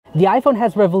The iPhone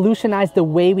has revolutionized the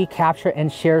way we capture and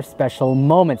share special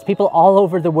moments. People all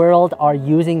over the world are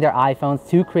using their iPhones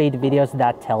to create videos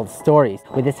that tell stories.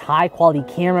 With its high quality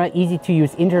camera, easy to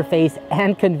use interface,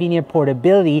 and convenient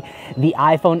portability, the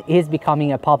iPhone is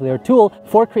becoming a popular tool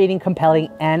for creating compelling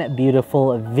and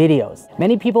beautiful videos.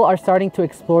 Many people are starting to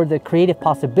explore the creative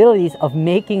possibilities of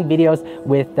making videos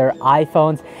with their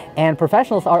iPhones, and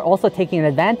professionals are also taking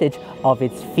advantage of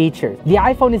its features. The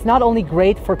iPhone is not only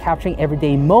great for capturing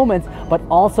everyday moments, but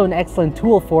also an excellent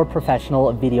tool for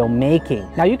professional video making.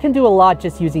 Now, you can do a lot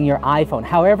just using your iPhone.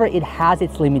 However, it has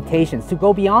its limitations. To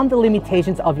go beyond the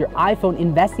limitations of your iPhone,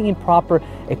 investing in proper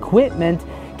equipment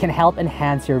can help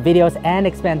enhance your videos and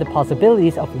expand the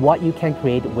possibilities of what you can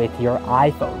create with your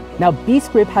iPhone. Now,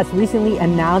 Beastgrip has recently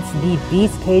announced the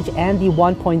Beastcage and the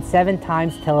 1.7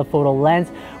 times telephoto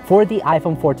lens for the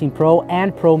iPhone 14 Pro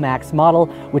and Pro Max model,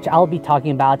 which I'll be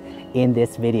talking about in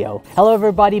this video. Hello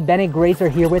everybody, Bennett Grazer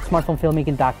here with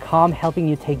smartphonefilmmaking.com, helping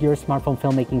you take your smartphone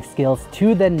filmmaking skills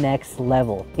to the next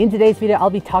level. In today's video, I'll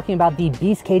be talking about the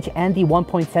Beastcage and the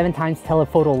 1.7 times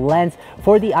telephoto lens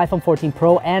for the iPhone 14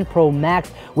 Pro and Pro Max,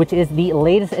 which is the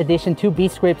latest addition to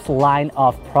Beastgrip's line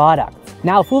of products.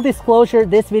 Now, full disclosure,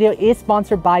 this video is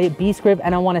sponsored by Beastgrip,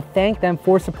 and I want to thank them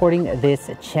for supporting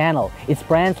this channel. It's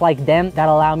brands like them that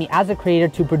allow me as a creator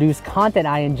to produce content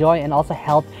I enjoy and also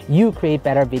help you create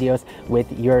better videos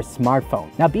with your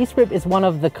smartphone. Now, Beastgrip is one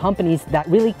of the companies that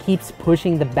really keeps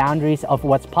pushing the boundaries of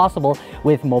what's possible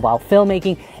with mobile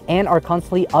filmmaking and are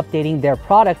constantly updating their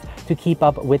products to keep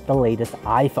up with the latest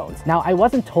iPhones. Now, I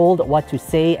wasn't told what to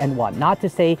say and what not to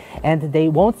say, and they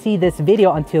won't see this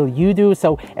video until you do,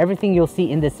 so everything you'll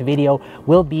see in this video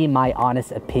will be my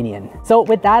honest opinion. So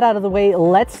with that out of the way,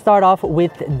 let's start off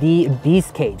with the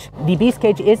Beastcage. The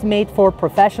Beastcage is made for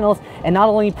professionals and not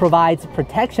only provides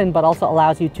protection, but also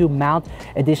allows you to mount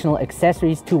additional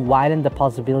accessories to widen the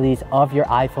possibilities of your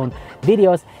iPhone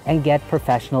videos and get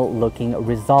professional looking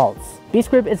results.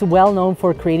 Beastgrip is well known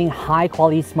for creating high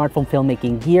quality smartphone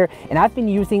filmmaking gear, and I've been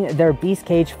using their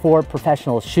Beastcage for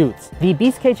professional shoots. The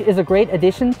Beastcage is a great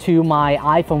addition to my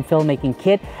iPhone filmmaking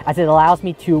kit as it allows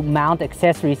me to mount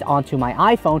accessories onto my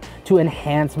iPhone to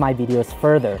enhance my videos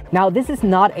further. Now, this is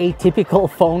not a typical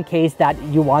phone case that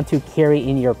you want to carry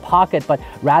in your pocket, but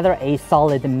rather a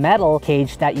solid metal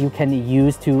cage that you can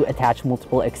use to attach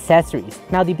multiple accessories.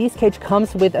 Now, the Beastcage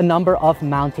comes with a number of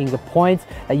mounting points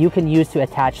that you can use to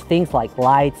attach things like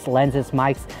lights, lenses,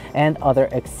 mics, and other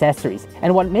accessories.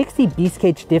 And what makes the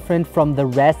Beastcage different from the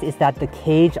rest is that the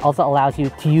cage also allows you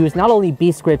to use not only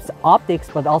Beastgrip's optics,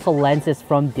 but also lenses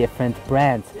from different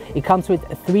brands. It comes with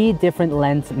 3 different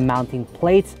lens mounting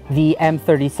plates: the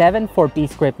M37 for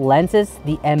Beastgrip lenses,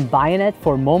 the M Bayonet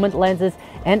for Moment lenses,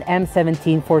 and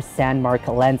M17 for Sandmark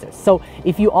lenses. So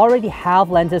if you already have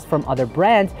lenses from other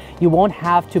brands, you won't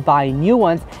have to buy new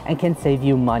ones and can save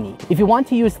you money. If you want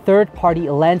to use third-party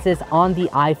lenses on the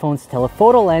iPhone's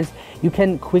telephoto lens, you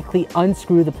can quickly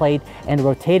unscrew the plate and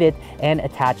rotate it and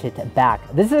attach it back.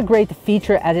 This is a great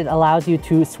feature as it allows you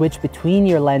to switch between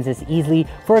your lenses easily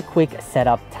for a quick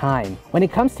setup time. When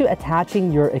it comes to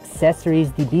attaching your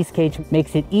accessories, the Beastcage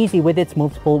makes it easy with its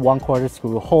multiple 1/4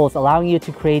 screw holes, allowing you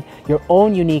to create your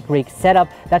own unique rig setup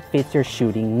that fits your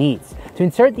shooting needs. To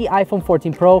insert the iPhone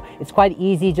 14 Pro, it's quite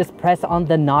easy. Just press on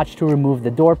the notch to remove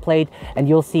the door plate and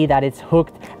you'll see that it's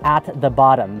hooked at the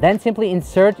bottom. Then simply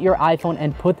insert your iPhone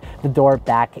and put the door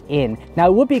back in. Now,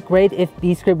 it would be great if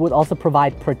Beastgrip would also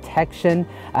provide protection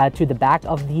to the back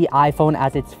of the iPhone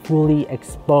as it's fully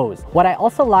exposed. What I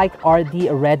also like are the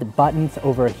red buttons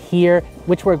over here,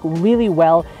 which work really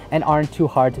well and aren't too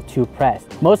hard to press.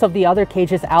 Most of the other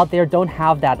cages out there don't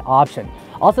have that option.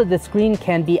 Also, the screen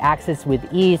can be accessed with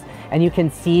ease, and you can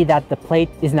see that the plate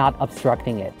is not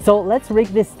obstructing it. So let's rig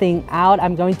this thing out.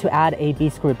 I'm going to add a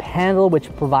Beastgrip handle, which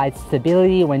provides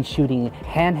stability when shooting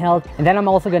handheld. And then I'm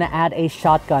also going to add a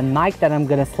shotgun mic that I'm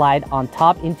going to slide on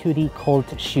top into the Colt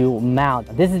shoe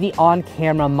mount. This is the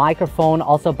on-camera microphone,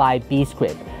 also by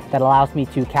Beastgrip, that allows me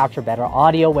to capture better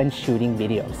audio when shooting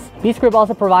videos. Beastgrip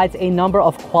also provides a number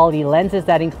of quality lenses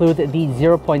that include the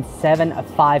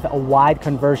 0.75 wide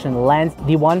conversion lens,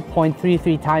 the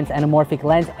 1.33 times anamorphic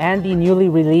lens, and the newly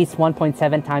released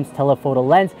 1.7 times telephoto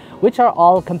lens, which are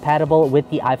all compatible with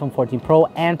the iPhone 14 Pro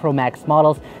and Pro Max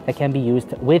models that can be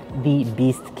used with the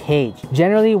Beastcage.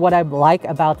 Generally, what I like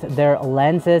about their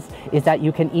lenses is that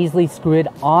you can easily screw it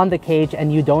on the cage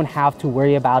and you don't have to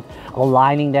worry about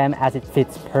aligning them as it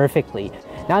fits perfectly.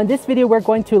 Now in this video, we're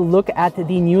going to look at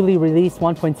the newly released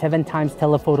 1.7 times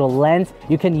telephoto lens.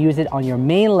 You can use it on your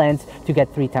main lens to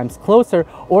get 3 times closer,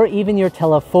 or even your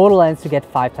telephoto lens to get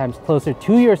 5 times closer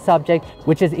to your subject,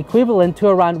 which is equivalent to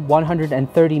around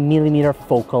 130 millimeter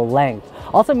focal length.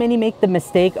 Also, many make the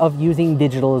mistake of using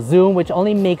digital zoom, which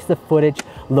only makes the footage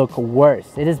look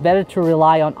worse. It is better to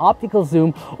rely on optical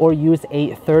zoom or use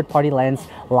a third-party lens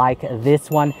like this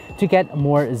one to get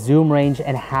more zoom range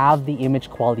and have the image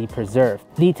quality preserved.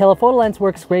 The telephoto lens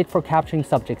works great for capturing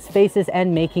subjects' faces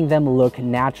and making them look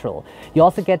natural. You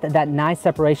also get that nice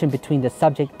separation between the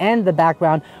subject and the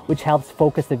background, which helps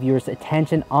focus the viewer's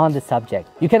attention on the subject.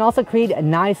 You can also create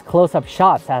nice close-up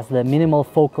shots as the minimal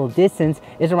focal distance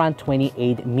is around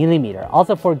 28 millimeter.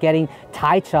 Also, for getting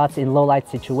tight shots in low light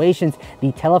situations,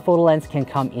 the telephoto lens can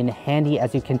come in handy,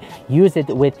 as you can use it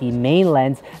with the main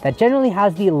lens that generally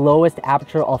has the lowest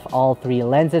aperture of all 3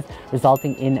 lenses,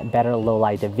 resulting in better low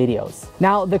light videos.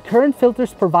 Now, the current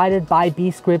filters provided by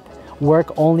Beastgrip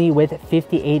work only with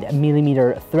 58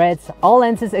 millimeter threads. All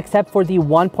lenses except for the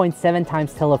 1.7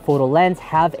 times telephoto lens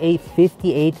have a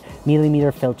 58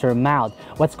 millimeter filter mount.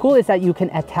 What's cool is that you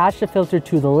can attach the filter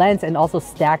to the lens and also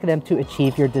stack them to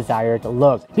achieve your desired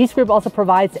look. Beastgrip also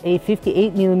provides a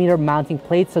 58 millimeter mounting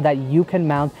plate so that you can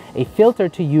mount a filter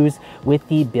to use with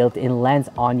the built-in lens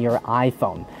on your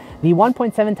iPhone. The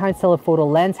 1.7 times telephoto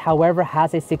lens, however,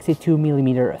 has a 62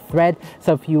 millimeter thread,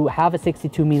 so if you have a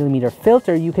 62 millimeter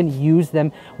filter, you can use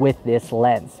them with this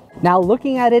lens. Now,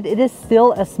 looking at it, it is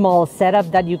still a small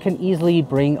setup that you can easily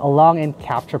bring along and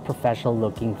capture professional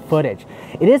looking footage.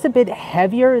 It is a bit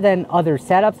heavier than other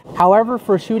setups. However,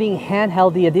 for shooting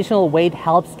handheld, the additional weight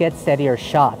helps get steadier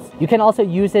shots. You can also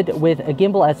use it with a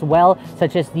gimbal as well,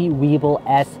 such as the Weebill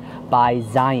S by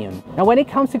Zion. Now, when it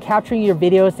comes to capturing your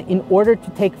videos, in order to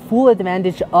take full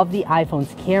advantage of the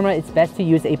iPhone's camera, it's best to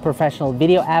use a professional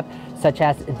video app such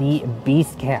as the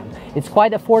Beastcam. It's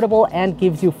quite affordable and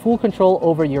gives you full control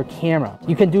over your camera.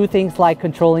 You can do things like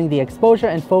controlling the exposure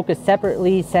and focus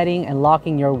separately, setting and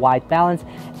locking your white balance,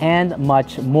 and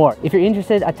much more. If you're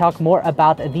interested, I talk more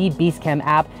about the Beastcam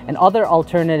app and other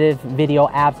alternative video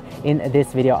apps in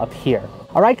this video up here.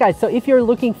 Alright guys, so if you're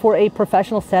looking for a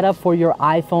professional setup for your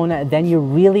iPhone, then you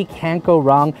really can't go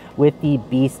wrong with the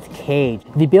Beastcage.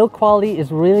 The build quality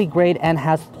is really great and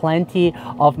has plenty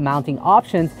of mounting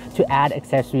options to add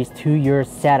accessories to your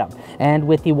setup. And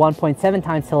with the 1.7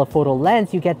 times telephoto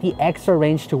lens, you get the extra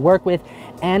range to work with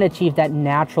and achieve that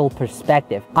natural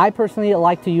perspective. I personally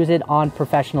like to use it on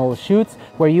professional shoots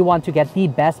where you want to get the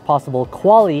best possible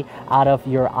quality out of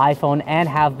your iPhone and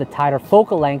have the tighter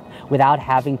focal length without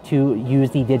having to use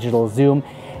the digital zoom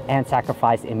and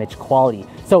sacrifice image quality.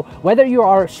 So whether you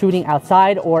are shooting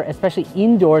outside or especially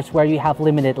indoors where you have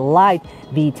limited light,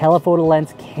 the telephoto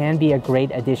lens can be a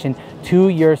great addition to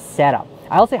your setup.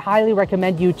 I also highly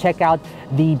recommend you check out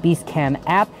the Beastcam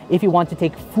app if you want to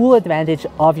take full advantage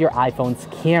of your iPhone's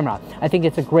camera. I think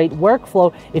it's a great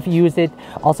workflow if you use it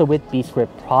also with Beastgrip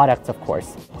products, of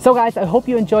course. So guys, I hope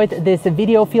you enjoyed this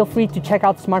video. Feel free to check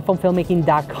out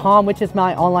smartphonefilmmaking.com, which is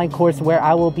my online course where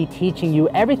I will be teaching you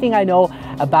everything I know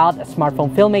about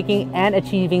smartphone filmmaking and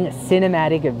achieving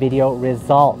cinematic video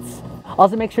results.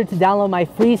 Also, make sure to download my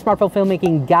free smartphone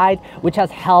filmmaking guide, which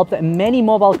has helped many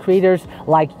mobile creators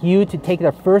like you to take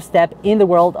their first step in the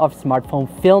world of smartphone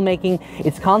filmmaking.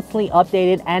 It's constantly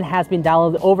updated and has been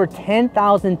downloaded over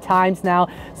 10,000 times now.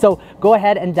 So go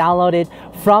ahead and download it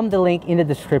from the link in the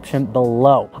description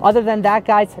below. Other than that,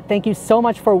 guys, thank you so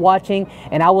much for watching,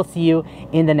 and I will see you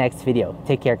in the next video.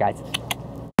 Take care, guys.